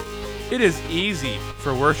It is easy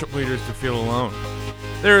for worship leaders to feel alone.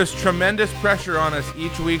 There is tremendous pressure on us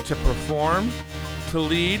each week to perform, to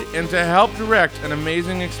lead, and to help direct an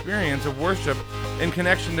amazing experience of worship in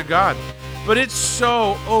connection to God. But it's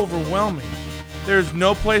so overwhelming. There's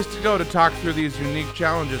no place to go to talk through these unique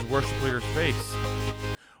challenges worship leaders face.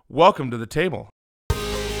 Welcome to the table.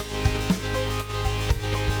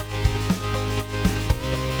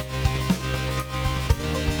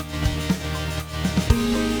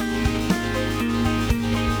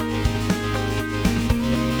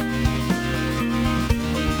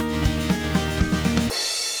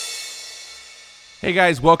 Hey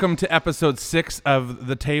guys, welcome to episode 6 of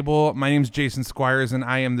The Table. My name is Jason Squires, and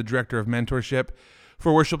I am the director of mentorship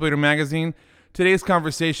for Worship Leader Magazine. Today's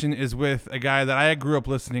conversation is with a guy that I grew up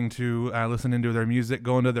listening to their music,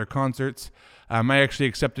 going to their concerts. I actually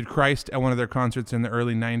accepted Christ at one of their concerts in the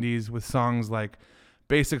early 90s with songs like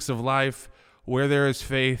Basics of Life, Where There Is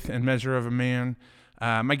Faith, and Measure of a Man.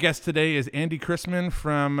 My guest today is Andy Chrisman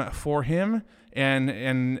from For Him,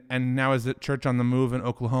 and now is at Church on the Move in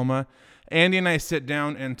Oklahoma. Andy and I sit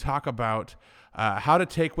down and talk about how to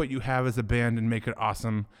take what you have as a band and make it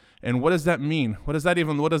awesome. And what does that mean? What does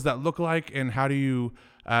that look like? And how do you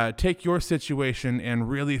take your situation and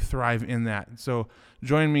really thrive in that? So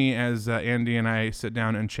join me as Andy and I sit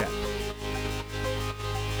down and chat.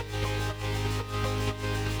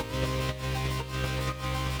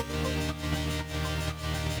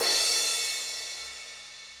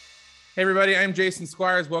 Hey everybody, I'm Jason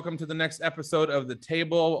Squires. Welcome to the next episode of The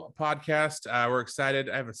Table podcast. We're excited.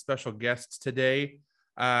 I have a special guest today.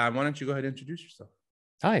 Why don't you go ahead and introduce yourself?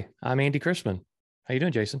 Hi, I'm Andy Chrisman. How you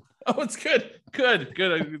doing, Jason? Oh, it's good. Good.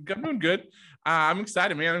 I'm doing good. I'm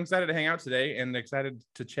excited, man. I'm excited to hang out today and excited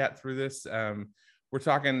to chat through this. We're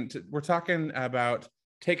talking about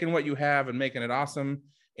taking what you have and making it awesome.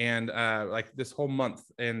 And like this whole month,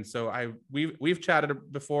 and so we've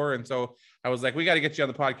chatted before, and so I was like, we got to get you on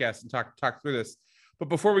the podcast and talk through this. But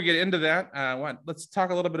before we get into that, let's talk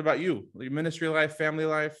a little bit about you, your ministry life, family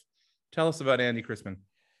life. Tell us about Andy Chrisman.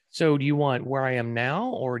 So, do you want where I am now,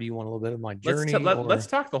 or do you want a little bit of my journey? Let's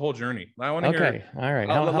talk the whole journey. I want to hear. Okay, all right.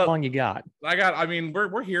 How long you got? I mean,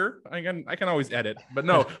 we're here. I can always edit, but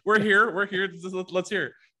no, we're here. Let's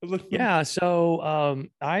hear. Yeah. So,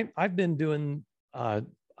 I've been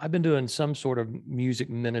doing some sort of music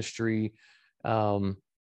ministry,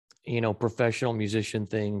 professional musician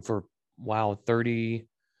thing for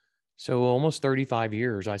almost 35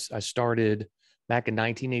 years. I started back in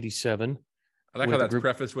 1987. I like how that's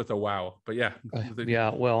prefaced with a wow, but yeah.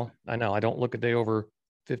 Yeah, well, I know. I don't look a day over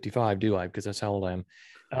 55, do I? Because that's how old I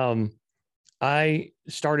am. I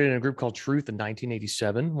started in a group called Truth in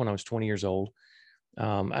 1987 when I was 20 years old.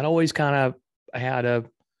 I'd always kind of had a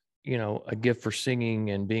gift for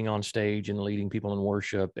singing and being on stage and leading people in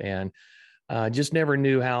worship, and just never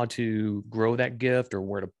knew how to grow that gift or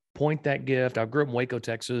where to point that gift. I grew up in Waco,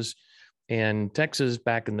 Texas, and Texas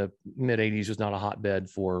back in the mid 80s was not a hotbed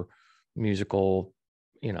for musical,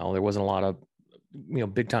 there wasn't a lot of,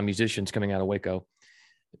 big time musicians coming out of Waco.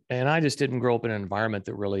 And I just didn't grow up in an environment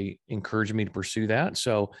that really encouraged me to pursue that.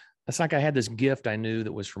 So it's like I had this gift I knew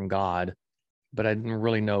that was from God, but I didn't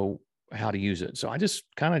really know how to use it. So I just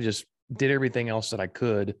kind of did everything else that I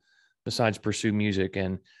could besides pursue music.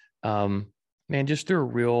 And just through a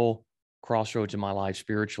real crossroads in my life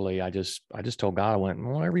spiritually, I just told God, I went,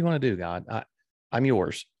 whatever you want to do, God, I'm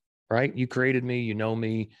yours, right? You created me, you know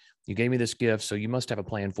me, you gave me this gift, so you must have a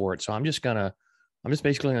plan for it. So I'm just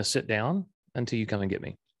basically going to sit down until you come and get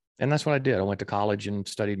me. And that's what I did. I went to college and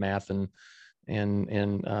studied math and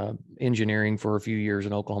engineering for a few years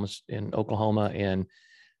in Oklahoma. And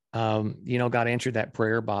God answered that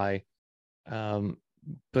prayer by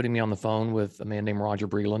putting me on the phone with a man named Roger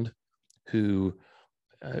Breland, who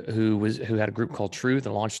had a group called Truth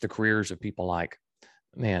and launched the careers of people like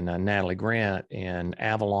Natalie Grant and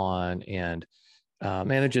Avalon, and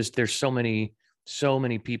there's so many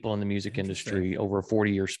people in the music industry over a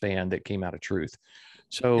 40-year span that came out of Truth.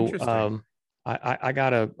 So I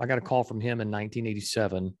got a call from him in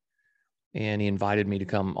 1987, and he invited me to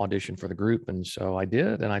come audition for the group. And so I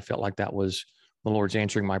did. And I felt like that was the Lord's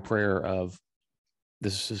answering my prayer of,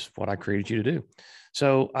 this is what I created you to do.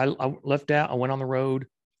 So I left out, I went on the road,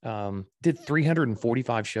 did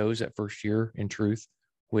 345 shows that first year in Truth,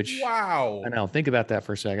 which, wow. I know, think about that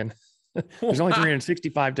for a second. There's only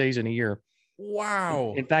 365 days in a year.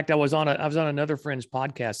 Wow. In fact, I was on another friend's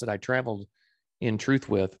podcast that I traveled in Truth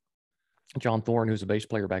with, John Thorne, who's a bass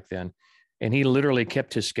player back then. And he literally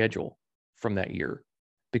kept his schedule from that year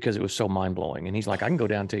because it was so mind blowing. And he's like, I can go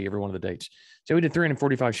down and tell you every one of the dates. So we did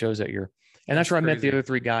 345 shows that year. And that's where crazy. I met the other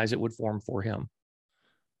three guys that would form For Him.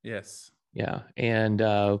 Yes. Yeah.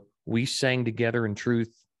 And we sang together in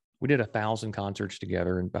Truth. We did 1,000 concerts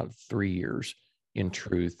together in about 3 years in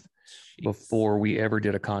Truth Jeez. before we ever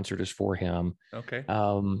did a concert as For Him. Okay.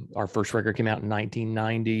 Our first record came out in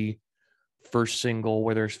 1990. First single,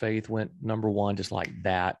 Where There's Faith, went #1 just like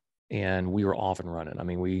that. And we were off and running. I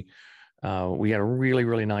mean, we had a really,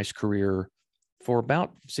 really nice career for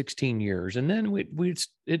about 16 years. And then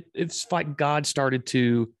it's like God started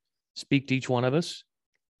to speak to each one of us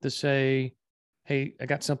to say, hey, I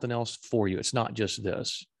got something else for you. It's not just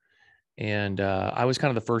this. And I was kind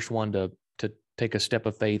of the first one to take a step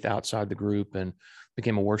of faith outside the group and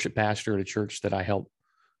became a worship pastor at a church that I helped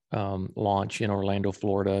launch in Orlando,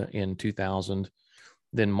 Florida in 2000.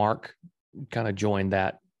 Then Mark kind of joined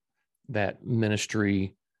that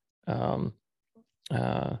ministry,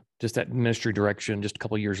 just that ministry direction just a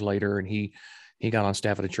couple of years later. And he got on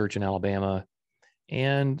staff at a church in Alabama.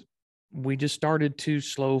 And we just started to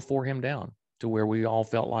slow For Him down to where we all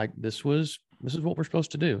felt like this is what we're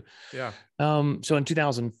supposed to do. Yeah. So in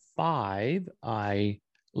 2005, I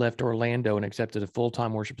left Orlando and accepted a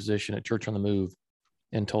full-time worship position at Church on the Move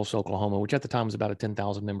in Tulsa, Oklahoma, which at the time was about a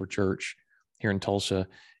 10,000 member church here in Tulsa.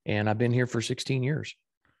 And I've been here for 16 years.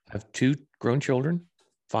 I have 2 grown children,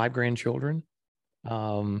 5 grandchildren.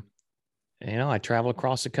 I travel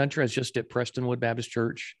across the country. I was just at Prestonwood Baptist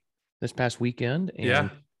Church this past weekend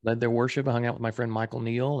and led their worship. I hung out with my friend Michael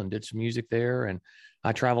Neal and did some music there. And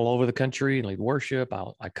I travel all over the country and lead worship.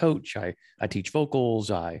 I coach. I teach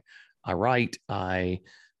vocals. I write. I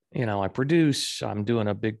produce. I'm doing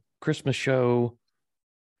a big Christmas show.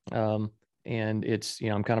 And it's,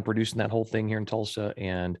 I'm kind of producing that whole thing here in Tulsa.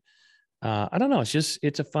 And I don't know.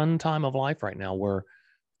 It's a fun time of life right now where,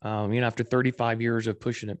 after 35 years of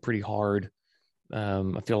pushing it pretty hard,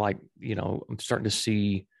 I feel like, I'm starting to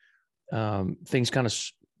see things kind of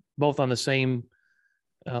both on the same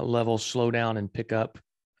level slow down and pick up.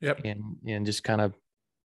 Yep. And just kind of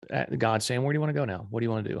God saying, where do you want to go now? What do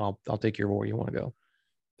you want to do? I'll take you where you want to go.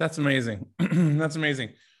 That's amazing. That's amazing.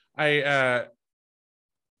 Where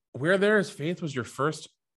There Is Faith was your first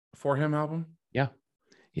For Him album? Yeah.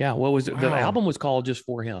 Yeah. What was it? The album was called just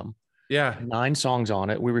For Him. Yeah. 9 songs on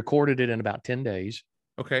it. We recorded it in about 10 days.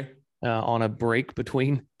 Okay. On a break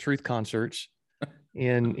between Truth concerts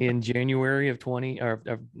in January of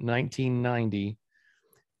 1990.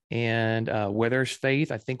 And Where There's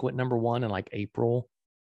Faith, I think went #1 in like April.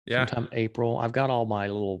 Yeah. Sometime April. I've got all my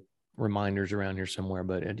little reminders around here somewhere,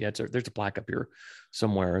 but there's a plaque up here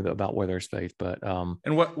somewhere about Where There's Faith. But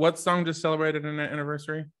and what song just celebrated an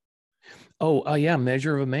anniversary? Yeah,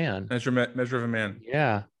 Measure of a Man. Measure of a Man.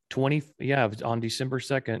 Yeah. On December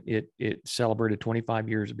 2nd, it celebrated 25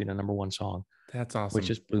 years of being a #1 song. That's awesome. Which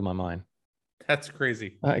just blew my mind. That's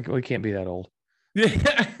crazy. We can't be that old.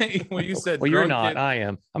 Yeah. Well, you said. Well, you're not. I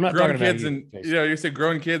am. I'm not grown talking kids about you. And you said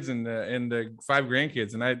grown kids and 5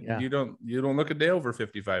 grandkids, and you don't look a day over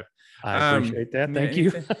 55. I appreciate that. Thank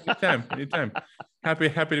you. Anytime. Happy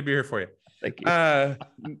to be here for you. Thank you.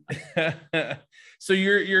 So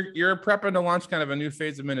you're prepping to launch kind of a new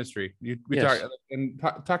phase of ministry.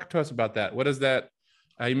 Talk to us about that. What is that?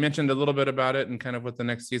 You mentioned a little bit about it and kind of what the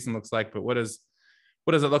next season looks like, but what does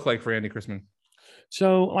it look like for Andy Chrisman?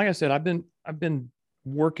 So, like I said, I've been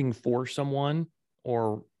working for someone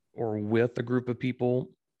or with a group of people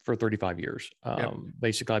for 35 years.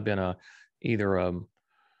 Basically, I've been either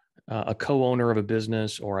a co-owner of a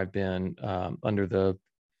business, or I've been under the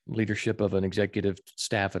leadership of an executive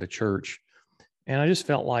staff at a church. And I just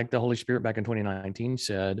felt like the Holy Spirit back in 2019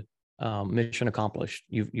 said, mission accomplished.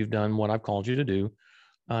 You've done what I've called you to do.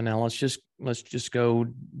 Now let's just go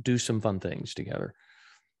do some fun things together.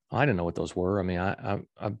 I didn't know what those were. I mean, I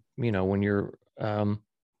when you're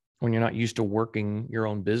not used to working your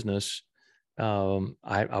own business, I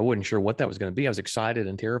wasn't sure what that was going to be. I was excited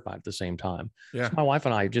and terrified at the same time. Yeah. So my wife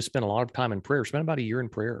and I just spent a lot of time in prayer, spent about a year in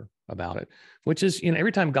prayer about it, which is,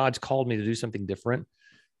 every time God's called me to do something different,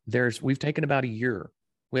 we've taken about a year.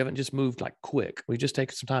 We haven't just moved like quick. We just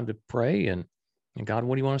taken some time to pray and God,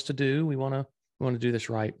 what do you want us to do? We want to do this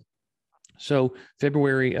right. So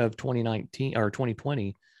February of 2019 or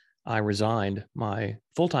 2020, I resigned my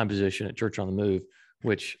full-time position at Church on the Move,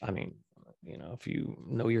 which, I mean, if you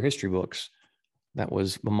know your history books, that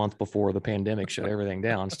was a month before the pandemic shut everything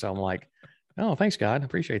down. So I'm like, oh, thanks God. I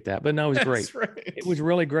appreciate that. But no, it was great. That's right. It was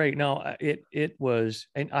really great. No, it was,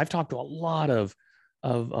 and I've talked to a lot of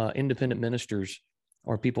independent ministers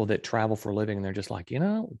or people that travel for a living. And they're just like, it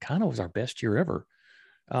kind of was our best year ever.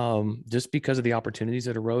 Just because of the opportunities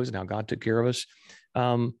that arose and how God took care of us.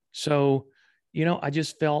 So, I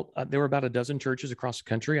just felt there were about a dozen churches across the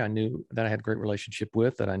country I knew that I had a great relationship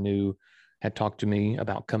with, that I knew had talked to me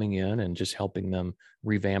about coming in and just helping them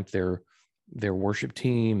revamp their worship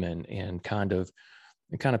team and kind of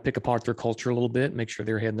pick apart their culture a little bit, make sure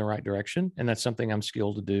they're heading the right direction. And that's something I'm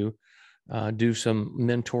skilled to do. Do some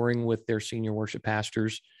mentoring with their senior worship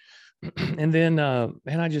pastors. And then,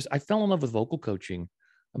 I fell in love with vocal coaching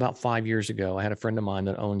about 5 years ago. I had a friend of mine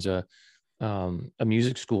that owns a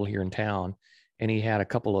music school here in town, and he had a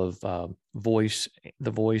couple of The Voice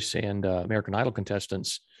and American Idol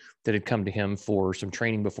contestants that had come to him for some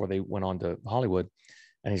training before they went on to Hollywood.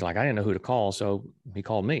 And he's like, I didn't know who to call, so he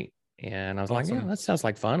called me. And I was like, yeah, that sounds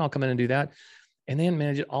like fun. I'll come in and do that. And then,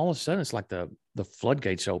 man, all of a sudden, it's like the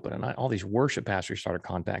floodgates open, and all these worship pastors started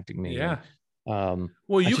contacting me. Yeah.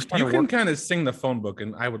 Well, you can kind of sing the phone book,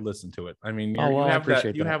 and I would listen to it. I mean, you have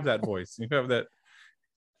that voice. You have that.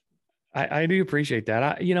 I do appreciate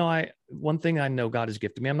that. One thing I know God has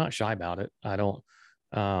gifted me. I'm not shy about it.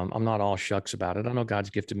 I'm not all shucks about it. I know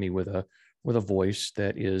God's gifted me with a voice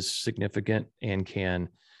that is significant and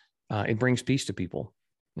it brings peace to people.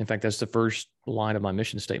 In fact, that's the first line of my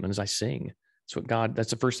mission statement is I sing.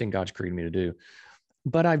 That's the first thing God's created me to do.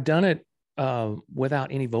 But I've done it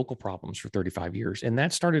without any vocal problems for 35 years. And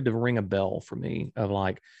that started to ring a bell for me of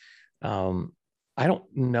like, I don't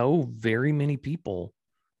know very many people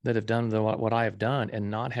that have done what I have done and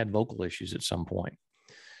not had vocal issues at some point.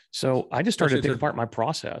 So I just started to pick apart my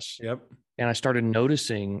process. Yep. And I started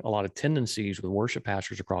noticing a lot of tendencies with worship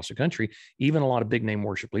pastors across the country, even a lot of big name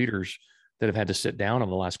worship leaders that have had to sit down over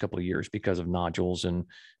the last couple of years because of nodules and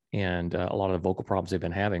a lot of the vocal problems they've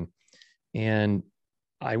been having. And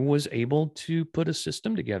I was able to put a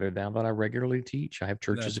system together now that I regularly teach. I have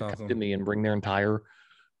churches that come to me and bring their entire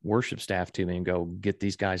worship staff to me and go, get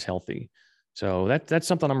these guys healthy. So that's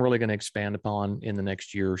something I'm really going to expand upon in the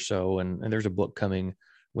next year or so. And there's a book coming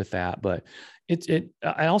with that, but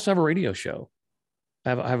I also have a radio show. I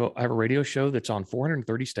have a radio show that's on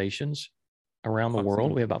 430 stations around the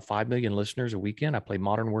world. We have about 5 million listeners a weekend. I play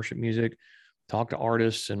modern worship music, talk to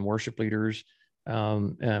artists and worship leaders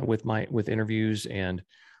with interviews. And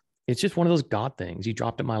it's just one of those God things. He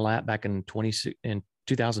dropped it in my lap back in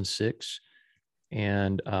 2006.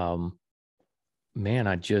 And man,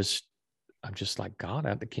 I'm just like, God,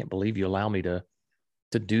 I can't believe you allow me to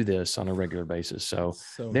do this on a regular basis. So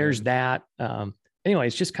there's good. That. Anyway,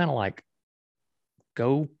 it's just kind of like,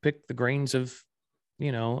 go pick the grains of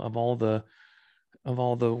all the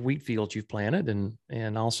wheat fields you've planted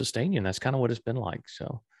and I'll sustain you. And that's kind of what it's been like.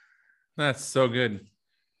 So that's so good.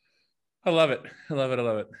 I love it. I love it. I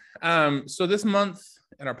love it. So this month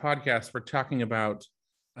in our podcast, we're talking about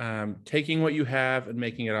taking what you have and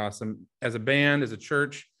making it awesome as a band, as a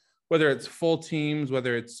church, whether it's full teams,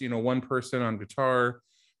 whether it's, one person on guitar,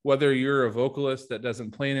 whether you're a vocalist that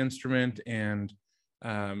doesn't play an instrument and,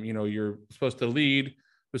 you're supposed to lead. I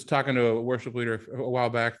was talking to a worship leader a while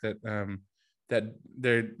back that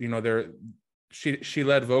she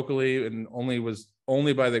led vocally and was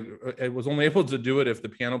only able to do it if the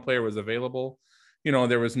piano player was available.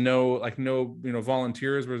 There was no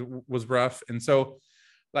volunteers was rough. And so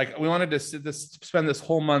like we wanted to spend this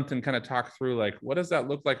whole month and kind of talk through like, what does that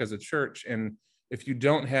look like as a church? And if you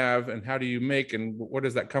don't have, and how do you make, and where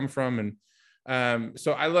does that come from? And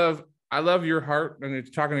so I love your heart, and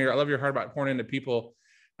it's talking to you. I love your heart about pouring into people.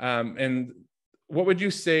 And what would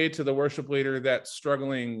you say to the worship leader that's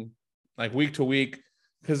struggling like week to week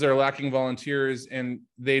because they're lacking volunteers and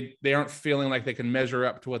they aren't feeling like they can measure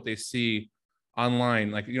up to what they see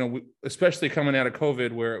online? Like, especially coming out of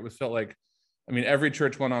COVID where it was felt like, every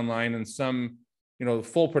church went online and some,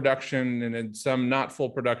 full production and some not full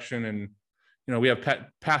production. And, we have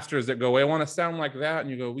pastors that go, I want to sound like that. And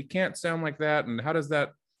you go, we can't sound like that. And how does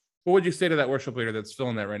that, what would you say to that worship leader that's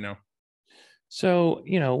feeling that right now? So,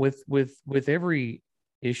 with every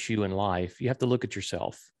issue in life, you have to look at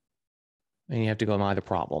yourself and you have to go, am I the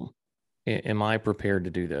problem? Am I prepared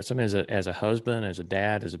to do this? As a husband, as a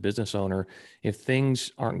dad, as a business owner, if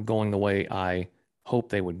things aren't going the way I hope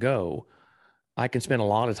they would go, I can spend a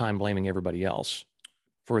lot of time blaming everybody else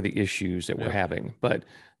for the issues that we're having. But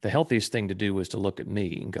the healthiest thing to do is to look at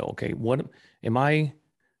me and go, okay, what am I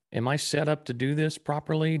set up to do this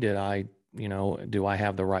properly? Do I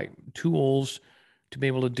have the right tools to be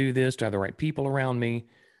able to do this? Do I have the right people around me?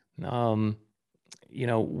 One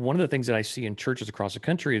of the things that I see in churches across the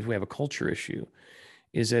country is we have a culture issue,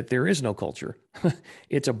 is that there is no culture.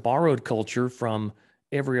 It's a borrowed culture from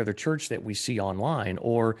every other church that we see online,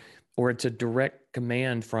 or it's a direct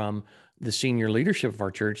command from the senior leadership of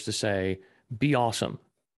our church to say, be awesome.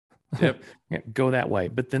 Yep. Go that way.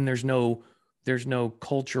 But then there's no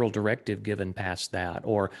cultural directive given past that.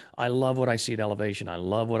 Or I love what I see at Elevation. I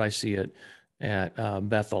love what I see at at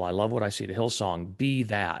Bethel. I love what I see at Hillsong. Be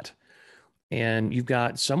that. And you've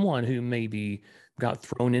got someone who maybe got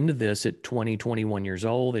thrown into this at 20, 21 years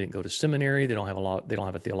old. They didn't go to seminary. They don't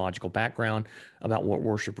have a theological background about what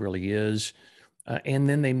worship really is. And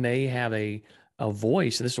then they may have a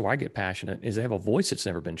voice. And this is where I get passionate, is they have a voice that's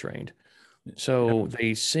never been trained. So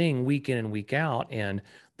they sing week in and week out, and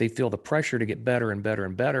they feel the pressure to get better and better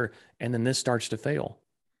and better. And then this starts to fail.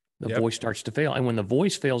 The voice starts to fail. And when the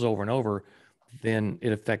voice fails over and over, then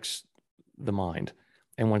it affects the mind.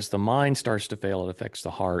 And once the mind starts to fail, it affects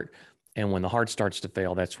the heart. And when the heart starts to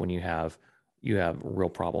fail, that's when you have real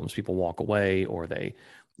problems. People walk away, or they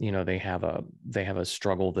have a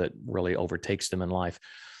struggle that really overtakes them in life.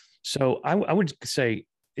 So I would say,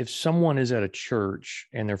 if someone is at a church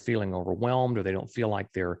and they're feeling overwhelmed, or they don't feel like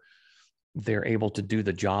they're able to do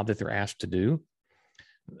the job that they're asked to do,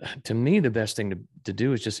 to me, the best thing to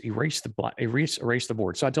do is just erase the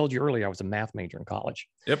board. So I told you earlier, I was a math major in college.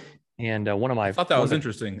 Yep. And I thought that was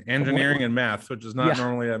interesting. Engineering and math, which is not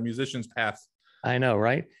normally a musician's path. I know,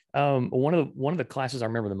 right? One of the classes I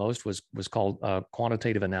remember the most was called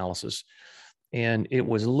quantitative analysis, and it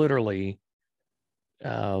was literally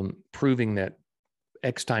proving that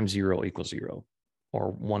X times 0 equals 0,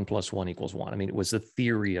 or 1 + 1 = 1. I mean, it was the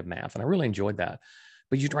theory of math, and I really enjoyed that.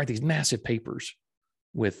 But you'd write these massive papers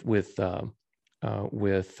with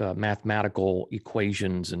mathematical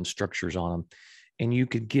equations and structures on them, and you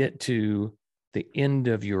could get to the end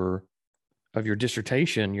of your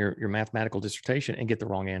dissertation, your mathematical dissertation, and get the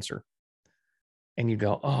wrong answer. And you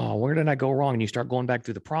go, oh, where did I go wrong? And you start going back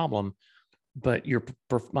through the problem. But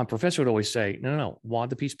my professor would always say, no, wad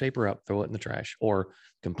the piece of paper up, throw it in the trash, or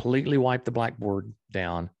completely wipe the blackboard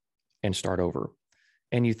down and start over.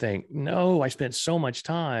 And you think, no, I spent so much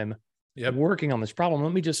time working on this problem.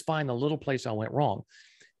 Let me just find the little place I went wrong.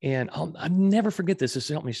 And I'll never forget this. This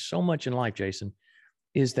helped me so much in life, Jason,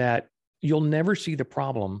 is that you'll never see the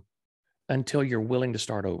problem until you're willing to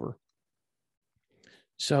start over.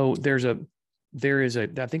 So the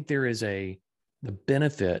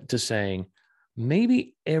benefit to saying,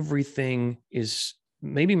 maybe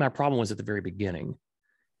my problem was at the very beginning,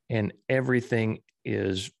 and everything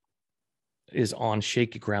is on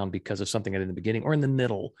shaky ground because of something I did in the beginning or in the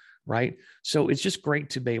middle, right? So it's just great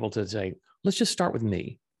to be able to say, let's just start with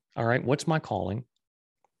me. All right, what's my calling?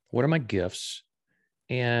 What are my gifts?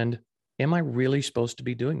 And am I really supposed to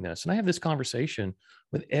be doing this? And I have this conversation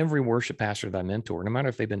with every worship pastor that I mentor, no matter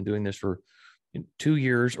if they've been doing this for 2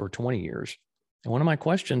 years or 20 years. And one of my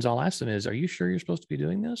questions I'll ask them is, are you sure you're supposed to be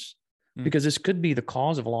doing this? Because this could be the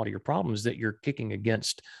cause of a lot of your problems, that you're kicking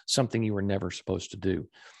against something you were never supposed to do.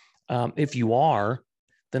 If you are,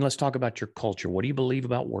 then let's talk about your culture. What do you believe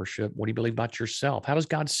about worship? What do you believe about yourself? How does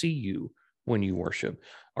God see you when you worship?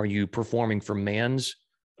 Are you performing for man's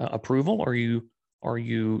approval? Or are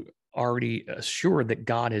you already assured that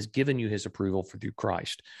God has given you his approval through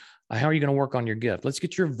Christ? How are you going to work on your gift? Let's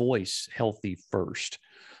get your voice healthy first.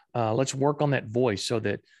 Let's work on that voice so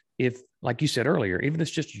that if, like you said earlier, even if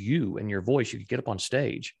it's just you and your voice, you could get up on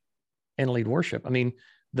stage and lead worship. I mean,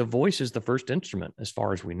 the voice is the first instrument, as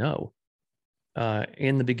far as we know.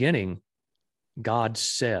 In the beginning, God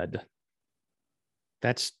said.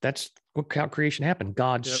 That's how creation happened.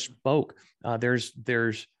 God spoke. There's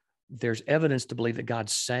evidence to believe that God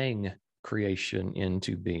sang creation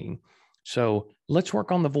into being. So let's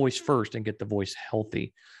work on the voice first and get the voice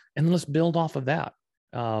healthy, and then let's build off of that.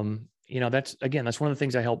 That's one of the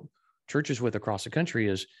things I help churches with across the country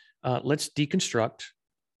is let's deconstruct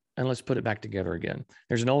and let's put it back together again.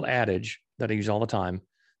 There's an old adage that I use all the time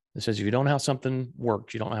that says, if you don't know how something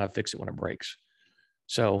works, you don't know how to fix it when it breaks.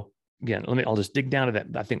 So again, I'll just dig down to that.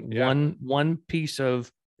 I think one piece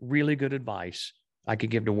of really good advice I could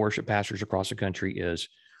give to worship pastors across the country is,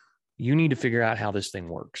 you need to figure out how this thing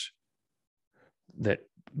works. That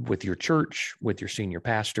with your church, with your senior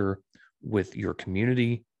pastor, with your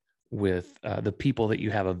community, with the people that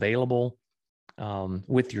you have available,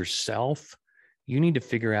 with yourself, you need to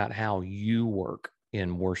figure out how you work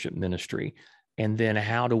in worship ministry. And then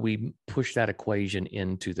how do we push that equation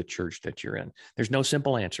into the church that you're in? There's no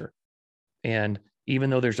simple answer. And even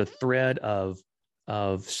though there's a thread of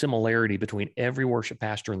similarity between every worship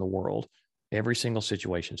pastor in the world, every single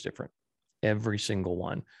situation is different. Every single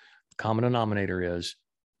one. The common denominator is,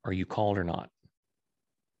 are you called or not?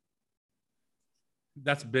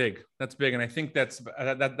 That's big. And I think that's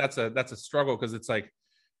a struggle, because it's like,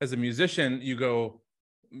 as a musician, you go,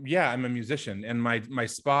 yeah, I'm a musician, and my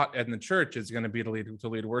spot in the church is going to be to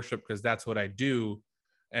lead worship, because that's what I do.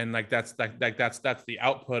 And that's the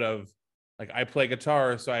output of, like, I play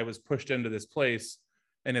guitar, so I was pushed into this place.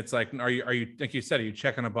 And it's like, are you, like you said, are you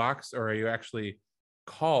checking a box, or are you actually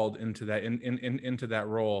called into that, into that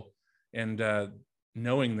role? And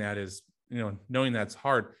knowing that is, knowing that's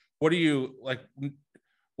hard. What do you like?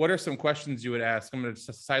 What are some questions you would ask? I'm going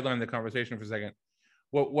to sideline the conversation for a second.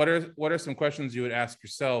 What are some questions you would ask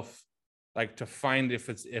yourself, like, to find if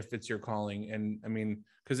it's your calling? And I mean,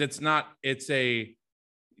 because it's a,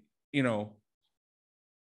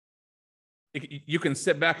 you can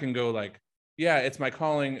sit back and go like, yeah, it's my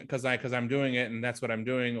calling because I'm doing it and that's what I'm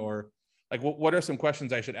doing. Or like, what are some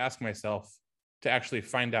questions I should ask myself to actually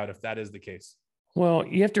find out if that is the case? Well,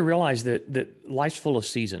 you have to realize that life's full of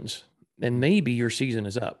seasons, and maybe your season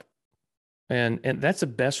is up. And that's the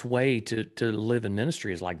best way to live in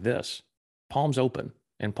ministry is like this: palms open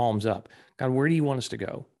and palms up. God, where do you want us to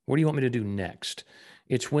go? What do you want me to do next?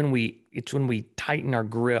 It's when we tighten our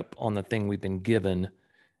grip on the thing we've been given,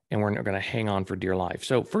 and we're not going to hang on for dear life.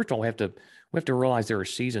 So first of all, we have to realize there are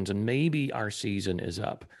seasons, and maybe our season is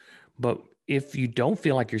up. But if you don't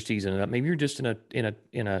feel like your season is up, maybe you're just in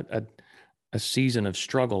a season of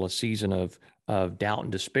struggle, a season of doubt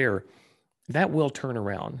and despair. That will turn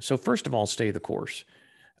around. So first of all, stay the course.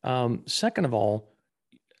 Second of all,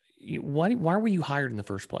 why were you hired in the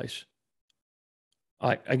first place?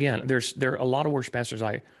 Again, there are a lot of worship pastors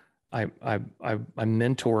I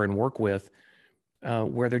mentor and work with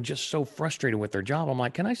where they're just so frustrated with their job. I'm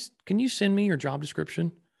like, can you send me your job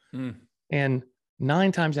description? Mm. And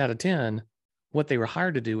 9 times out of 10, what they were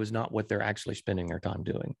hired to do is not what they're actually spending their time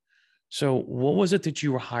doing. So what was it that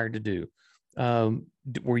you were hired to do?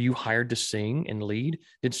 Were you hired to sing and lead?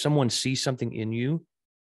 Did someone see something in you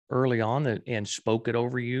early on and spoke it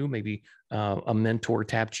over you? Maybe a mentor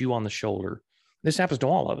tapped you on the shoulder. This happens to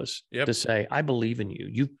all of us. Yep. To say, I believe in you.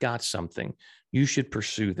 You've got something. You should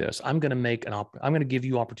pursue this. I'm going to give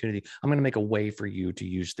you opportunity. I'm going to make a way for you to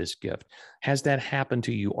use this gift. Has that happened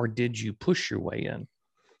to you, or did you push your way in?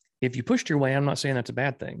 If you pushed your way, I'm not saying that's a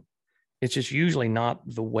bad thing. It's just usually not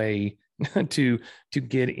the way to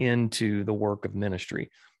get into the work of ministry.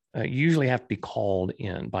 You usually have to be called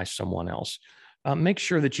in by someone else. Make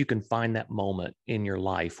sure that you can find that moment in your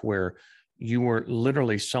life where you were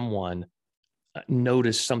literally someone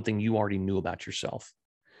noticed something you already knew about yourself.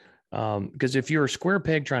 Because if you're a square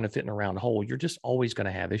peg trying to fit in a round hole, you're just always going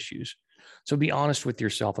to have issues. So be honest with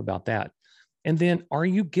yourself about that. And then, are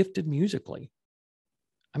you gifted musically?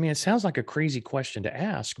 I mean, it sounds like a crazy question to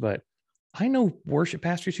ask, but I know worship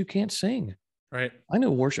pastors who can't sing. Right. I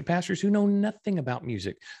know worship pastors who know nothing about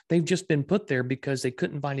music. They've just been put there because they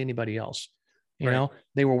couldn't find anybody else.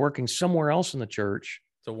 They were working somewhere else in the church.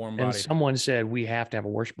 It's a warm and body. Someone said, we have to have a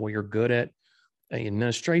worship. Well, you're good at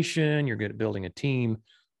administration. You're good at building a team,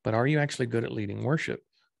 but are you actually good at leading worship?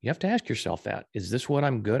 You have to ask yourself that. Is this what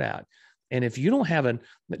I'm good at? And if you don't have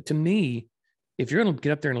to me, if you're going to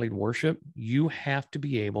get up there and lead worship, you have to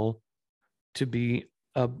be able to be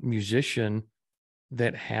a musician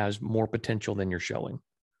that has more potential than you're showing.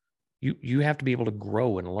 You have to be able to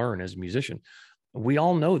grow and learn as a musician. We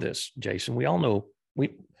all know this, Jason. We all know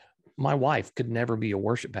my wife could never be a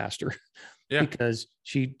worship pastor because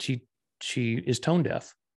she is tone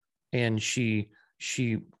deaf, and she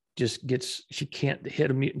just she can't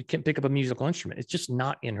can't pick up a musical instrument. It's just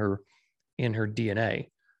not in her DNA.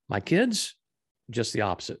 My kids, just the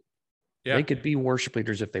opposite. Yeah. They could be worship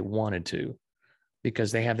leaders if they wanted to,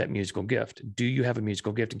 because they have that musical gift. Do you have a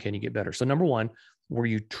musical gift, and can you get better? So number one, were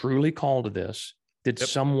you truly called to this? Did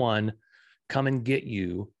someone come and get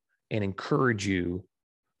you and encourage you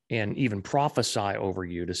and even prophesy over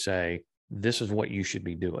you to say, this is what you should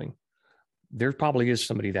be doing? There probably is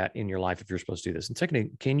somebody that in your life if you're supposed to do this. And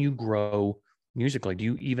secondly, can you grow musically? Do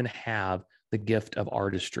you even have the gift of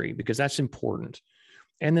artistry? Because that's important.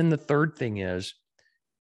 And then the third thing is,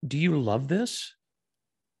 do you love this?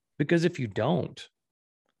 Because if you don't,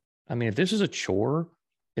 I mean, if this is a chore,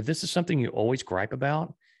 if this is something you always gripe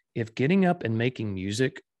about, if getting up and making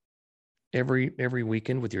music every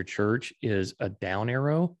weekend with your church is a down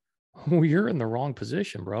arrow, well, you're in the wrong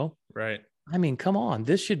position, bro. Right. I mean, come on.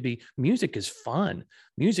 Music is fun.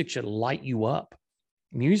 Music should light you up.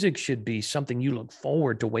 Music should be something you look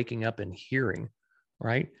forward to waking up and hearing,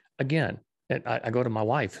 right? Again, I go to my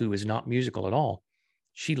wife, who is not musical at all.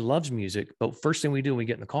 She loves music, but first thing we do when we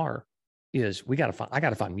get in the car is I got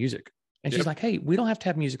to find music. And she's like, hey, we don't have to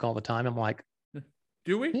have music all the time. I'm like,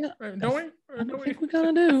 do we? Yeah, don't we? I don't think we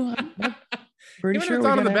gotta do. I'm pretty Even sure if it's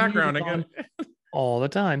on in the background, I get it. All the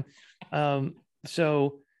time.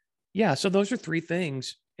 So those are 3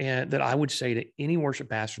 things that I would say to any worship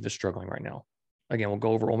pastor that's struggling right now. Again, we'll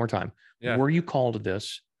go over it one more time. Yeah. Were you called to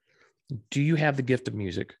this? Do you have the gift of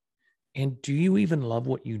music? And do you even love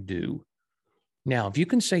what you do? Now, if you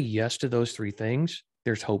can say yes to those three things,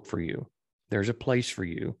 there's hope for you. There's a place for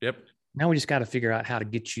you. Yep. Now we just got to figure out how to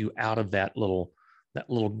get you out of that little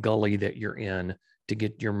gully that you're in to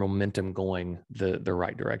get your momentum going the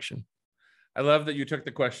right direction. I love that you took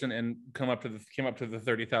the question and came up to the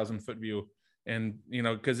 30,000-foot view. And,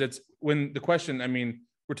 because it's when the question, I mean,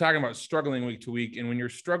 we're talking about struggling week to week. And when you're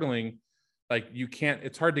struggling, like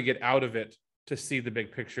it's hard to get out of it to see the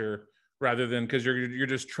big picture, rather than, because you're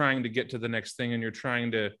just trying to get to the next thing, and you're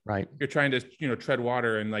trying to tread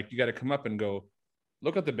water, and like you got to come up and go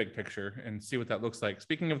look at the big picture and see what that looks like.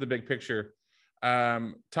 Speaking of the big picture,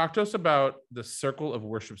 talk to us about the circle of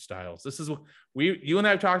worship styles. This is you and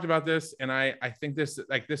I have talked about this, and I think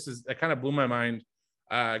it kind of blew my mind,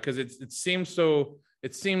 because it seems so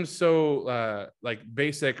like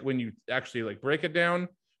basic when you actually like break it down,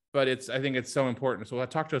 but I think it's so important. So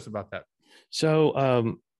talk to us about that.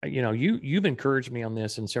 So you've encouraged me on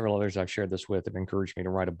this, and several others I've shared this with have encouraged me to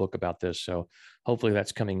write a book about this. So hopefully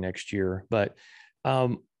that's coming next year. But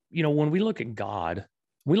when we look at God,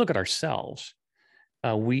 we look at ourselves.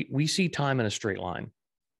 We see time in a straight line.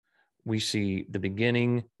 We see the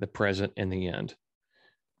beginning, the present, and the end.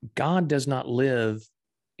 God does not live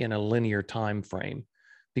in a linear time frame,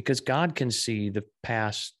 because God can see the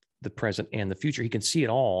past, the present, and the future. He can see it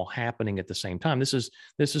all happening at the same time. This is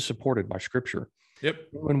supported by Scripture. Yep.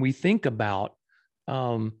 When we think about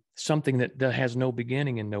something that has no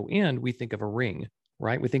beginning and no end, we think of a ring,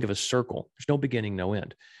 right? We think of a circle. There's no beginning, no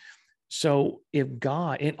end. So if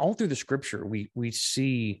God, and all through the Scripture, we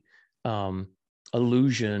see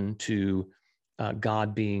allusion to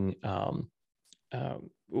God being,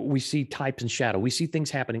 we see types and shadow. We see things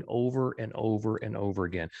happening over and over and over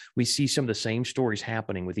again. We see some of the same stories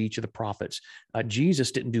happening with each of the prophets.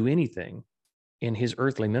 Jesus didn't do anything in his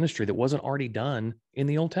earthly ministry that wasn't already done in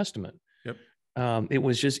the Old Testament. Yep.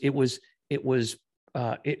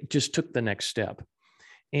 It just took the next step.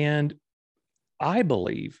 And I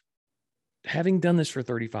believe, having done this for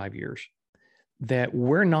 35 years, that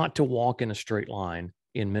we're not to walk in a straight line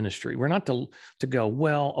in ministry. We're not to go,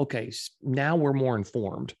 well, okay, now we're more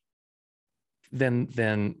informed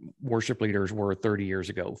than worship leaders were 30 years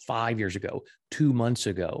ago, 5 years ago, 2 months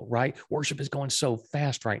ago, right? Worship is going so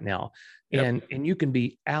fast right now. Yep. And you can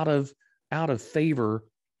be out of favor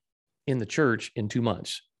in the church in 2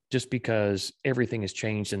 months, just because everything has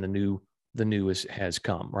changed and the new has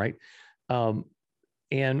come, right?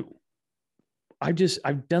 And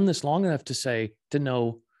I've done this long enough to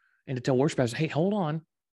know and to tell worship pastors, hey,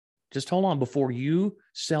 just hold on before you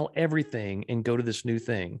sell everything and go to this new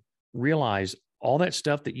thing. Realize all that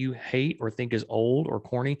stuff that you hate or think is old or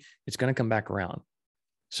corny, it's going to come back around.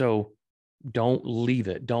 So don't leave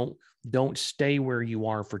it. Don't stay where you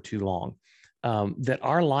are for too long. That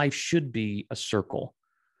our life should be a circle,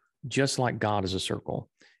 just like God is a circle.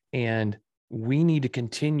 And we need to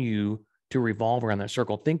continue to revolve around that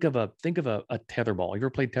circle. Think of a tetherball. You ever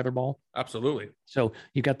played tetherball? Absolutely. So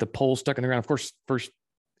you got the pole stuck in the ground. Of course, first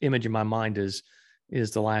image in my mind is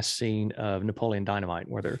the last scene of Napoleon Dynamite,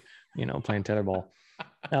 where they're playing tetherball.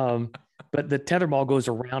 But the tetherball goes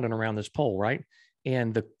around and around this pole, right?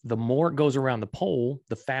 And the more it goes around the pole,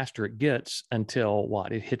 the faster it gets, until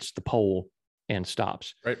it hits the pole and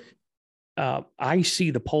stops. Right. I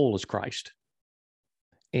see the pole as Christ,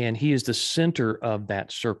 and he is the center of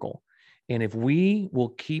that circle. And if we will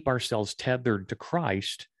keep ourselves tethered to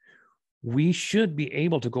Christ, we should be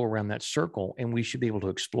able to go around that circle, and we should be able to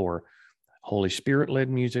explore Holy Spirit-led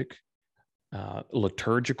music,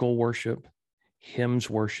 liturgical worship, hymns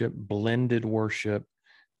worship, blended worship,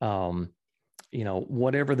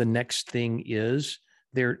 whatever the next thing is.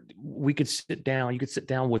 You could sit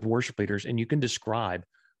down with worship leaders, and you can describe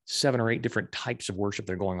 7 or 8 different types of worship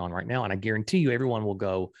that are going on right now. And I guarantee you, everyone will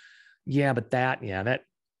go, yeah, but that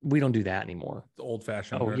we don't do that anymore. It's old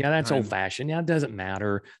fashioned. Oh yeah, that's old fashioned. Yeah, it doesn't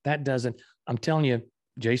matter. I'm telling you,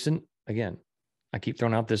 Jason, again, I keep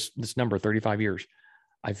throwing out this number, 35 years.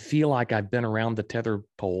 I feel like I've been around the tether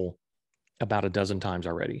pole about a dozen times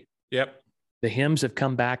already. Yep. The hymns have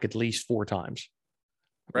come back at least 4 times.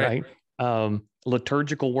 Right.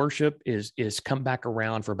 Liturgical worship is come back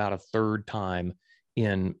around for about a third time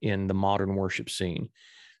in the modern worship scene.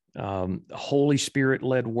 Holy Spirit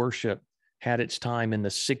led worship had its time in the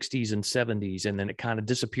 60s and 70s, and then it kind of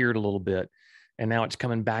disappeared a little bit, and now it's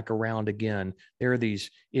coming back around again. There are these,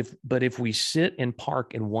 if we sit and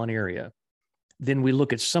park in one area, then we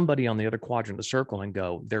look at somebody on the other quadrant of the circle and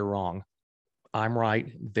go, they're wrong. I'm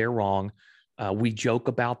right. They're wrong. We joke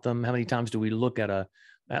about them. How many times do we look at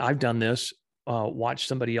I've done this, watch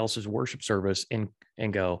somebody else's worship service and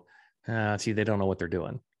go, see, they don't know what they're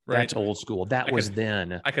doing. Right. That's old school. That was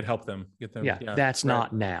then. I could help them get them. Yeah, that's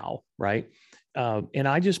not now, right? And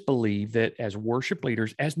I just believe that as worship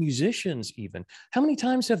leaders, as musicians, even, how many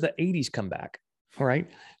times have the '80s come back? All right,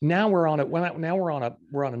 now we're on a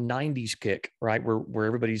 90s kick, right? Where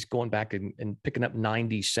everybody's going back and picking up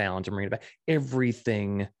 '90s sounds and bringing it back.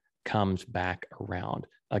 Everything comes back around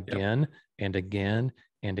again and again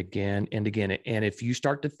and again and again. And if you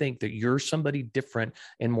start to think that you're somebody different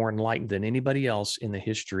and more enlightened than anybody else in the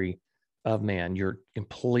history of man, you're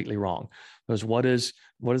completely wrong. Because what does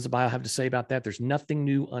the Bible have to say about that? There's nothing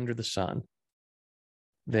new under the sun.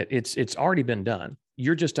 That it's already been done.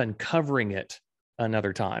 You're just uncovering it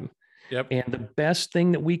another time. Yep. And the best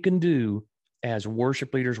thing that we can do as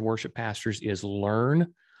worship leaders, worship pastors, is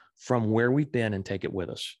learn from where we've been and take it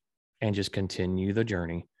with us and just continue the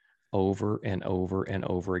journey over and over and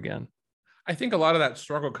over again. I think a lot of that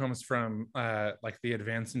struggle comes from like the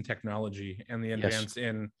advance in technology and the advance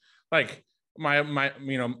in like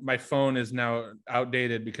my phone is now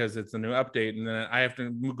outdated because it's a new update, and then I have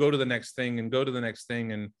to go to the next thing and go to the next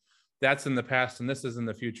thing, and that's in the past and this is in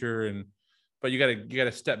the future. But you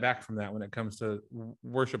gotta step back from that when it comes to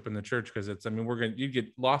worship in the church, because it's, I mean, you get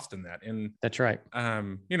lost in that. And that's right.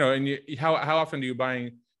 And how often do you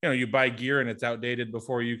buy gear and it's outdated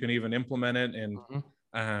before you can even implement it, and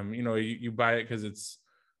you buy it because it's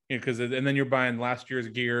and then you're buying last year's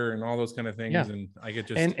gear and all those kind of things. And I get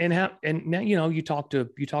just and now you talk to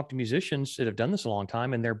musicians that have done this a long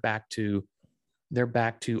time, and they're back to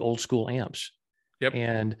old school amps. Yep.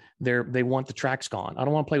 And they want the tracks gone. I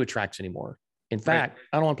don't want to play with tracks anymore. In fact,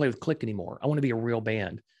 I don't want to play with click anymore. I want to be a real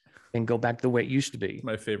band and go back to the way it used to be.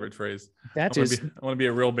 My favorite phrase. I want to be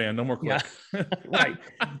a real band. No more click. Yeah.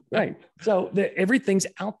 Right. So everything's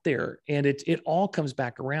out there, and it all comes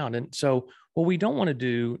back around. And so what we don't want to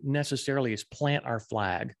do necessarily is plant our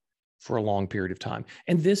flag for a long period of time.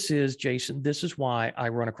 And this is, Jason, this is why I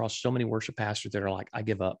run across so many worship pastors that are like, I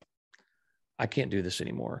give up. I can't do this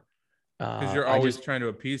anymore. Because you're always trying to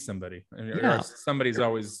appease somebody, and somebody's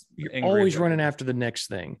always running after the next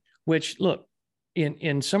thing. Which, look,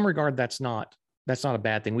 in some regard, that's not a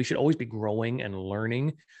bad thing. We should always be growing and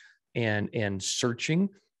learning and searching.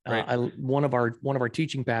 Right. One of our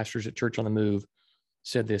teaching pastors at Church on the Move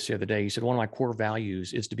said this the other day. He said, one of my core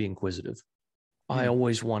values is to be inquisitive. I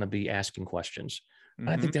always want to be asking questions. And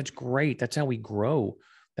I think that's great. That's how we grow.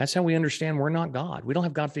 That's how we understand we're not God. We don't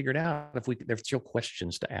have God figured out if there's still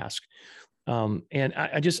questions to ask. And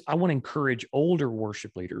I want to encourage older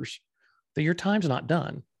worship leaders that your time's not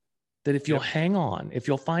done. That if you'll hang on, if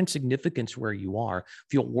you'll find significance where you are,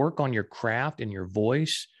 if you'll work on your craft and your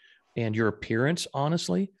voice and your appearance,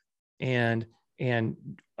 honestly, and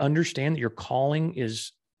understand that your calling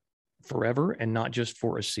is forever and not just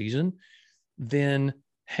for a season, then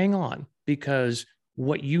hang on, because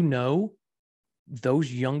what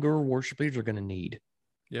those younger worship leaders are going to need.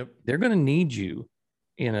 Yep. They're going to need you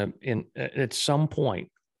at some point,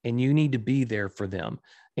 and you need to be there for them.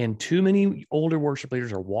 And too many older worship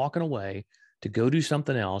leaders are walking away to go do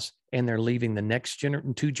something else, and they're leaving the next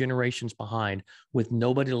two generations behind with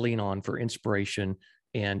nobody to lean on for inspiration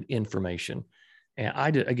and information. And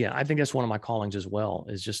I think that's one of my callings as well,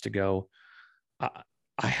 is just to go,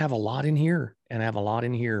 I have a lot in here, and I have a lot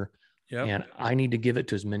in here, and I need to give it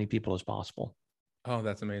to as many people as possible. Oh,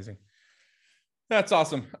 that's amazing. That's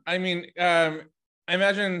awesome. I mean, I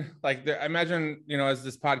imagine as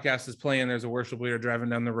this podcast is playing, there's a worship leader driving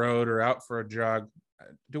down the road or out for a jog.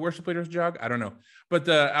 Do worship leaders jog? I don't know, but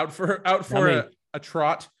out for a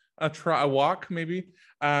trot, a walk maybe.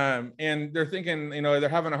 And they're thinking, they're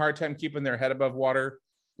having a hard time keeping their head above water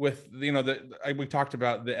with, we talked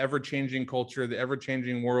about the ever-changing culture, the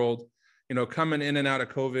ever-changing world, coming in and out of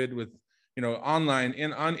COVID with, online,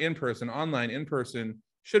 in person, online, in person.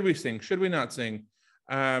 Should we sing? Should we not sing?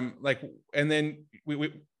 And then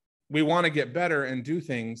we want to get better and do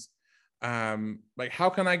things. How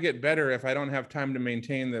can I get better if I don't have time to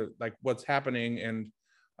maintain what's happening? And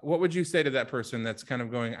what would you say to that person that's kind of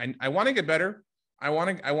going, I want to get better. I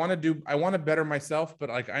want to better myself, but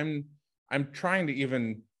I'm trying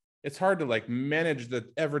to it's hard to manage the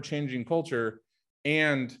ever-changing culture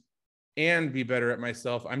and be better at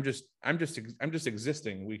myself. I'm just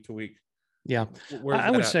existing week to week. Yeah.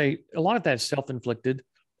 I would say a lot of that is self-inflicted.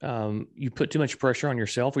 You put too much pressure on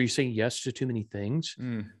yourself, or you say yes to too many things.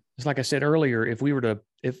 It's like I said earlier, if we were to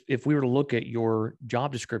look at your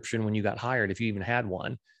job description when you got hired, if you even had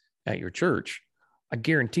one at your church, I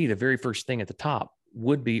guarantee the very first thing at the top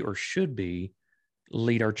would be or should be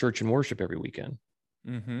lead our church in worship every weekend.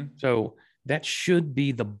 So that should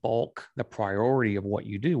be the bulk, the priority of what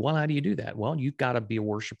you do. Well, how do you do that? Well, you've got to be a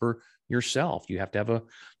worshiper yourself. You have to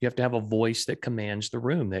have a voice that commands the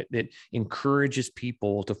room, that encourages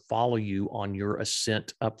people to follow you on your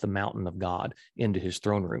ascent up the mountain of God into his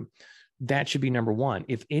throne room. That should be number one.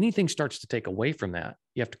 If anything starts to take away from that,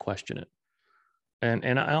 you have to question it.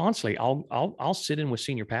 And I, honestly, I'll sit in with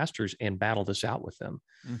senior pastors and battle this out with them,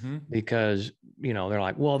 because, they're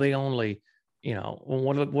like, well, they only, well,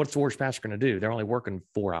 what's the worst pastor going to do? They're only working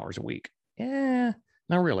 4 hours a week. Yeah,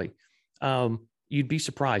 not really. You'd be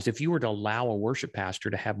surprised if you were to allow a worship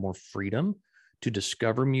pastor to have more freedom to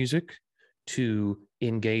discover music, to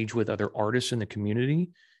engage with other artists in the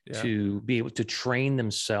community, to be able to train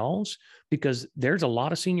themselves, because there's a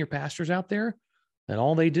lot of senior pastors out there that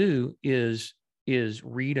all they do is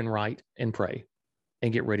read and write and pray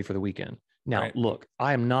and get ready for the weekend. Now, look,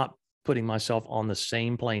 I am not putting myself on the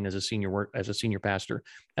same plane as a senior pastor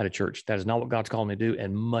at a church. That is not what God's called me to do,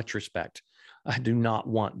 and much respect. I do not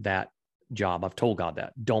want that job. I've told God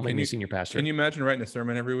that. Don't make me a senior pastor. Can you imagine writing a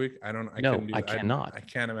sermon every week? I cannot. I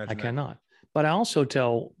can't imagine. I cannot. But I also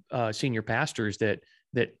tell senior pastors that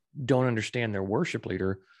don't understand their worship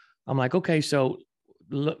leader. I'm like, okay, so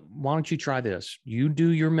why don't you try this? You do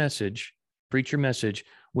your message, preach your message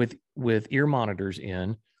with ear monitors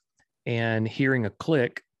in, and hearing a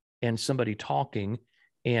click and somebody talking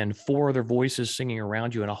and 4 other voices singing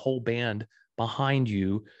around you and a whole band behind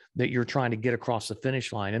you that you're trying to get across the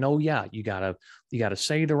finish line. And, oh yeah, you gotta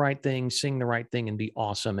say the right thing, sing the right thing, and be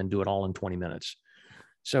awesome, and do it all in 20 minutes.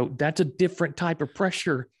 So that's a different type of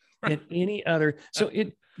pressure than any other. So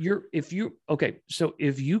if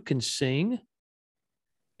you can sing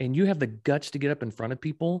and you have the guts to get up in front of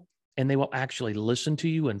people and they will actually listen to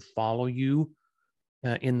you and follow you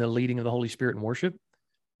in the leading of the Holy Spirit in worship,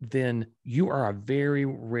 then you are a very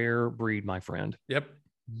rare breed, my friend. Yep.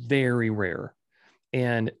 Very rare.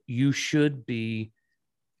 And you should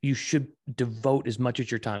devote as much of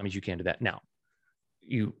your time as you can to that. Now,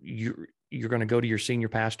 you're going to go to your senior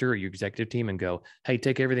pastor or your executive team and go, hey,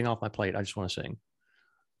 take everything off my plate. I just want to sing.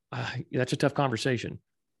 That's a tough conversation.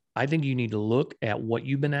 I think you need to look at what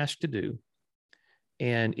you've been asked to do.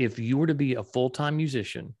 And if you were to be a full-time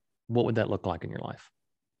musician, what would that look like in your life?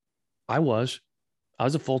 I was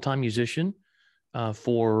a full-time musician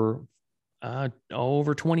for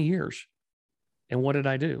over 20 years. And what did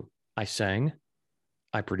I do? I sang,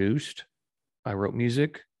 I produced, I wrote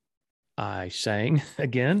music, I sang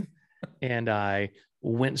again, and I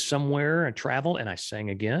went somewhere and traveled and I sang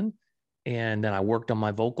again. And then I worked on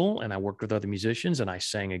my vocal and I worked with other musicians and I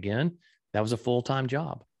sang again. That was a full-time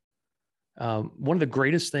job. One of the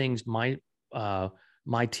greatest things my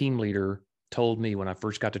team leader told me when I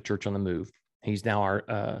first got to Church on the Move, he's now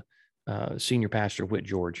our senior pastor, Whit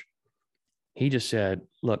George. He just said,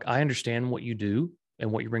 look, I understand what you do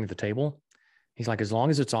and what you bring to the table. He's like, as long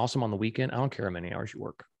as it's awesome on the weekend, I don't care how many hours you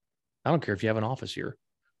work. I don't care if you have an office here.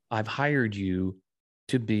 I've hired you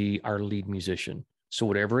to be our lead musician. So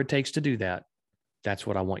whatever it takes to do that, that's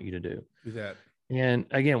what I want you to do. Do that. And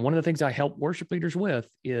again, one of the things I help worship leaders with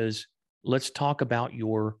is, let's talk about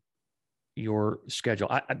your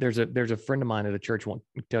schedule. There's a friend of mine at a church, won't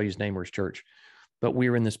tell you his name or his church, but we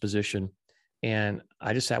were in this position and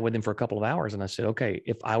I just sat with him for a couple of hours and I said, okay,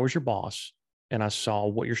 if I was your boss and I saw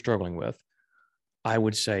what you're struggling with, I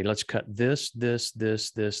would say, let's cut this, and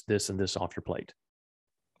this off your plate.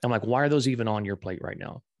 I'm like, why are those even on your plate right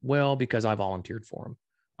now? Well, because I volunteered for them.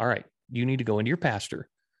 All right. You need to go into your pastor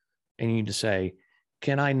and you need to say,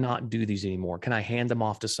 can I not do these anymore? Can I hand them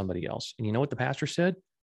off to somebody else? And you know what the pastor said?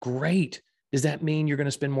 Great. Does that mean you're going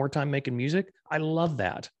to spend more time making music? I love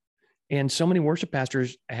that. And so many worship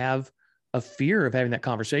pastors have a fear of having that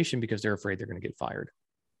conversation because they're afraid they're going to get fired.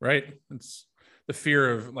 Right. It's the fear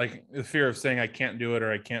of saying I can't do it,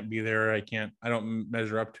 or I can't be there. I don't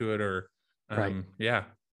measure up to it, or right. Yeah,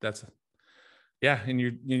 and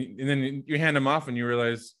then you hand them off and you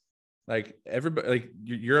realize, like, everybody, like,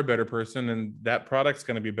 you're a better person and that product's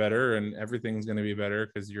going to be better and everything's going to be better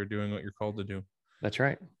because you're doing what you're called to do. That's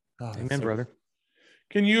right. Amen, brother.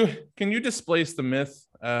 Can you displace the myth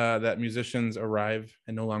that musicians arrive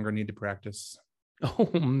and no longer need to practice? Oh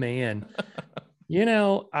man.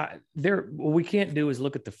 What we can't do is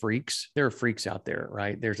look at the freaks. There are freaks out there,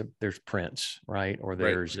 right? There's Prince, right? Or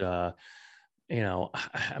there's, how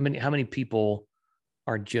many people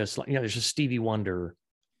are just like, there's a Stevie Wonder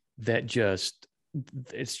that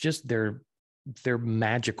it's just, they're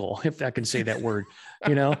magical, if I can say that word,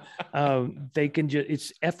 they can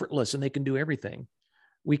it's effortless and they can do everything.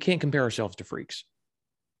 We can't compare ourselves to freaks.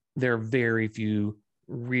 There are very few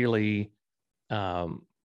really,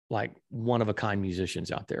 like one of a kind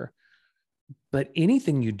musicians out there. But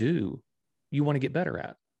anything you do, you want to get better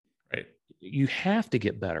at. Right. You have to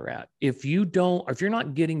get better at. If you're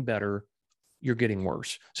not getting better, you're getting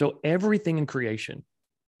worse. So everything in creation,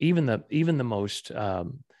 even the most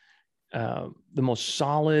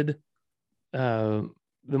solid, the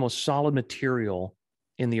most solid material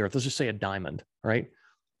in the earth. Let's just say a diamond, right?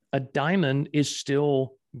 A diamond is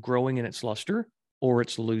still growing in its luster, or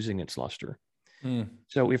it's losing its luster.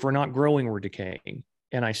 So if we're not growing, we're decaying.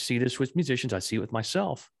 And I see this with musicians. I see it with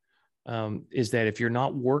myself. Is that if you're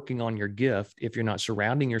not working on your gift, if you're not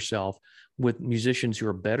surrounding yourself with musicians who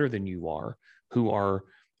are better than you are, who are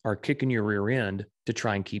kicking your rear end to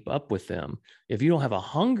try and keep up with them, if you don't have a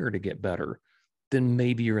hunger to get better, then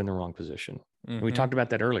maybe you're in the wrong position. And we talked about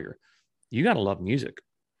that earlier. You got to love music.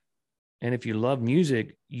 And if you love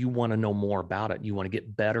music, you want to know more about it. You want to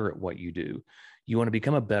get better at what you do. You want to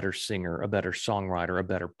become a better singer, a better songwriter, a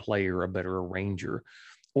better player, a better arranger,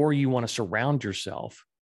 or you want to surround yourself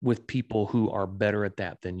with people who are better at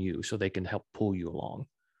that than you, so they can help pull you along.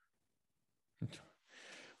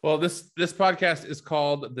 Well, this podcast is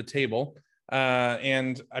called The Table,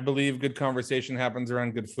 and I believe good conversation happens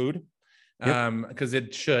around good food, because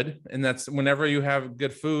it should. And that's whenever you have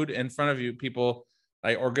good food in front of you, people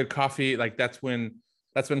or good coffee, that's when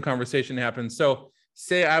conversation happens. So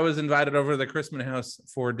say I was invited over to the Chrisman house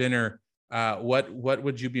for dinner. What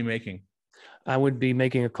would you be making? I would be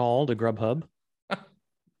making a call to Grubhub.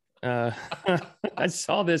 I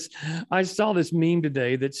saw this meme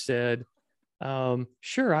today that said,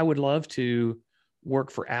 sure, I would love to work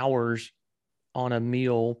for hours on a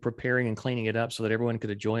meal, preparing and cleaning it up so that everyone could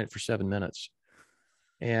enjoy it for 7 minutes.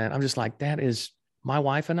 And I'm just like, that is my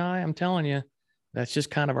wife and I'm telling you, that's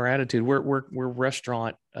just kind of our attitude. We're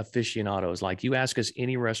restaurant aficionados. Like, you ask us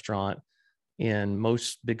any restaurant in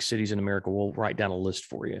most big cities in America, we'll write down a list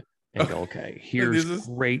for you and go, okay, here's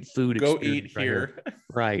great food. Go eat here.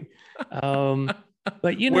 Right. But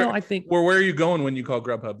I think where are you going when you call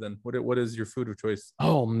Grubhub then? What is your food of choice?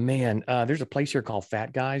 Oh man, there's a place here called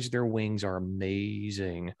Fat Guys. Their wings are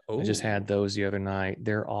amazing. I just had those the other night.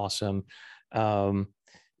 They're awesome. We for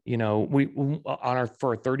our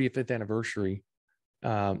 30th anniversary,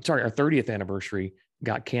 our 30th anniversary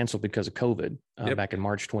got canceled because of COVID back in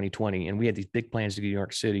March 2020, and we had these big plans to go to New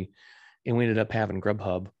York City, and we ended up having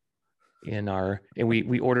Grubhub and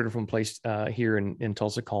we ordered it from a place here in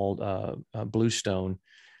Tulsa called Bluestone,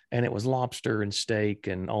 and it was lobster and steak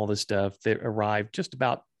and all this stuff that arrived just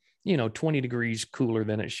about 20 degrees cooler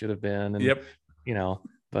than it should have been, and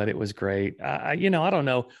but it was great. I don't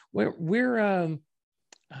know, we're I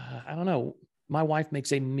don't know. My wife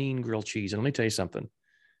makes a mean grilled cheese, and let me tell you something.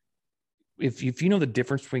 If you know the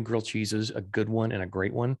difference between grilled cheeses, a good one and a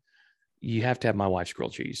great one, you have to have my wife's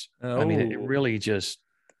grilled cheese. I mean, it really just,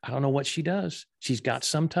 I don't know what she does. She's got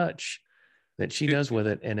some touch that she does with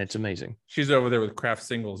it, and it's amazing. She's over there with Kraft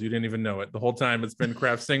singles. You didn't even know it. The whole time it's been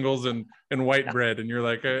Kraft singles and white bread, and you're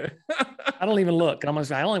like, I don't even look.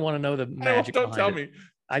 I only want to know the magic. Don't tell me.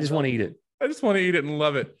 I just want to eat it. I just want to eat it and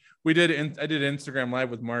love it. I did Instagram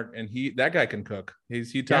Live with Mark, and that guy can cook.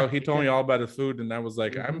 He told me all about his food, and I was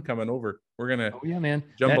like, I'm coming over. We're gonna man,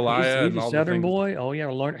 jambalaya he's and all a Southern the boy. Oh yeah,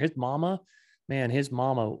 learn his mama.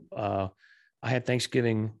 I had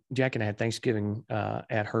Thanksgiving. Jack and I had Thanksgiving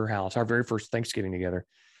at her house, our very first Thanksgiving together,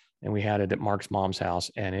 and we had it at Mark's mom's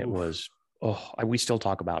house, and it was we still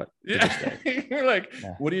talk about it. Yeah, you're like,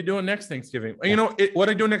 what are you doing next Thanksgiving? Yeah. What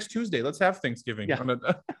are you doing next Tuesday? Let's have Thanksgiving. Yeah.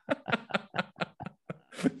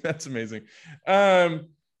 That's amazing.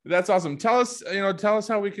 That's awesome. Tell us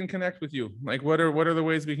how we can connect with you. Like, what are the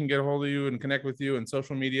ways we can get a hold of you and connect with you and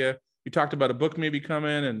social media? You talked about a book maybe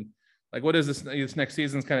coming, and like, what is this next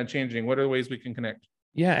season's kind of changing? What are the ways we can connect?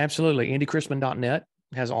 Yeah, absolutely. AndyChrisman.net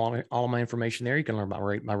has all of my information there. You can learn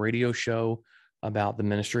about my radio show, about the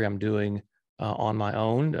ministry I'm doing on my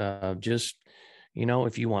own.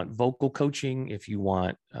 If you want vocal coaching, if you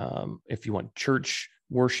want church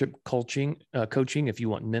worship coaching, if you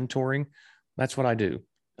want mentoring, that's what I do.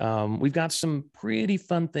 We've got some pretty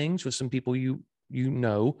fun things with some people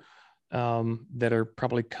that are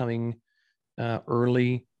probably coming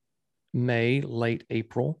early May, late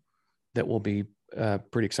April, that we'll be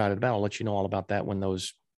pretty excited about. I'll let you know all about that when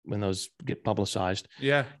those get publicized.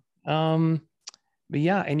 Yeah. But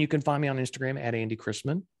yeah, and you can find me on Instagram at Andy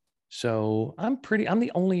Chrisman. So I'm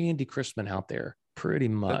the only Andy Chrisman out there, pretty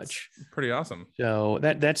much. That's pretty awesome. So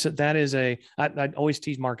I always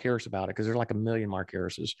tease Mark Harris about it, because there's like a million Mark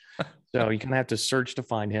Harrises. So you kind of have to search to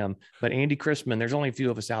find him. But Andy Chrisman, there's only a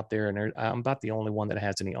few of us out there, and I'm about the only one that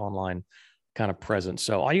has any online kind of presence.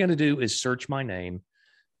 So all you got to do is search my name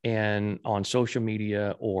and on social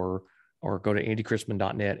media, or or go to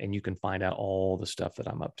andychrisman.net and you can find out all the stuff that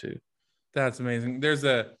I'm up to. That's amazing. There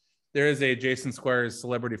is a Jason Squires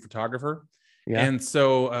celebrity photographer. Yeah. And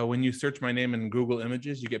so when you search my name in Google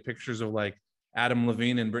Images, you get pictures of like Adam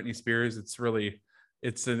Levine and Britney Spears. It's really,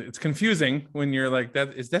 it's confusing when you're like,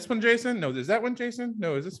 that is this one Jason? No, is that one Jason?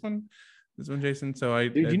 No, is this one Jason? So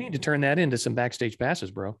Dude, you need to turn that into some backstage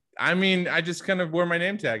passes, bro. I mean, I just kind of wear my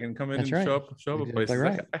name tag and come in That's and right. show up at places.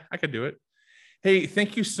 Right. I could do it. Hey,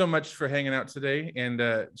 thank you so much for hanging out today and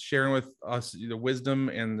sharing with us the wisdom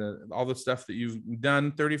and all the stuff that you've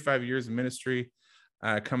done. 35 years of ministry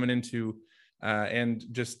coming into, and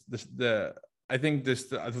just I think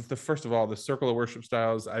the first of all, the circle of worship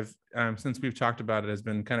styles I've since we've talked about it has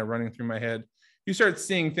been kind of running through my head. You start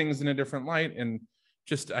seeing things in a different light, and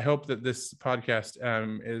just I hope that this podcast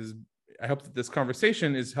I hope that this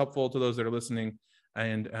conversation is helpful to those that are listening.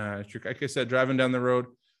 And like I said, driving down the road,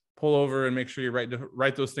 pull over and make sure you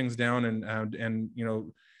write those things down and you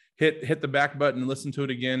know, hit the back button and listen to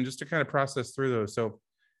it again just to kind of process through those. So,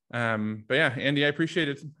 but yeah, Andy, I appreciate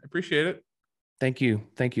it. Thank you.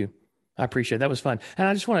 I appreciate it. That was fun.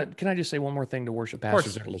 And can I just say one more thing to worship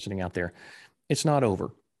pastors that are listening out there? It's not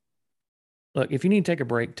over. Look, if you need to take a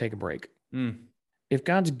break, take a break. If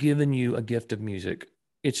God's given you a gift of music,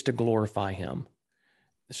 it's to glorify him.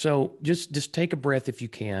 So just take a breath if you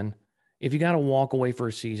can. If you got to walk away for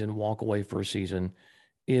a season, walk away for a season.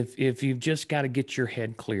 If you've just got to get your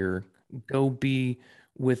head clear, go be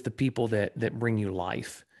with the people that bring you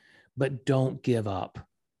life, but don't give up.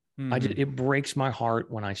 It breaks my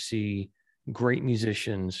heart when I see great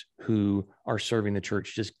musicians who are serving the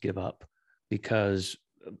church just give up because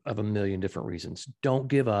of a million different reasons. Don't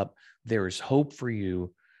give up. There is hope for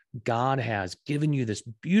you. God has given you this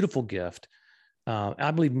beautiful gift.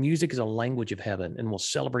 I believe music is a language of heaven, and we'll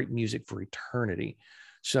celebrate music for eternity.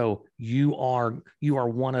 So you're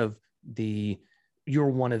one of the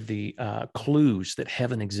clues that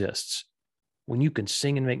heaven exists. When you can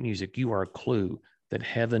sing and make music, you are a clue that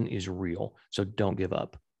heaven is real. So don't give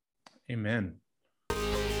up. Amen.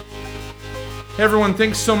 Hey everyone,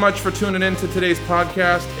 thanks so much for tuning in to today's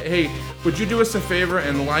podcast. Hey, would you do us a favor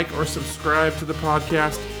and like or subscribe to the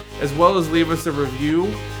podcast, as well as leave us a review?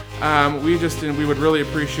 We would really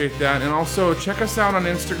appreciate that. And also check us out on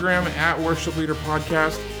Instagram at Worship Leader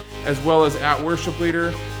Podcast, as well as at Worship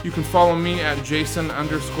Leader. You can follow me at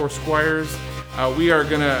Jason_Squires.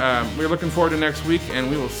 We're looking forward to next week, and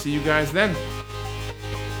we will see you guys then.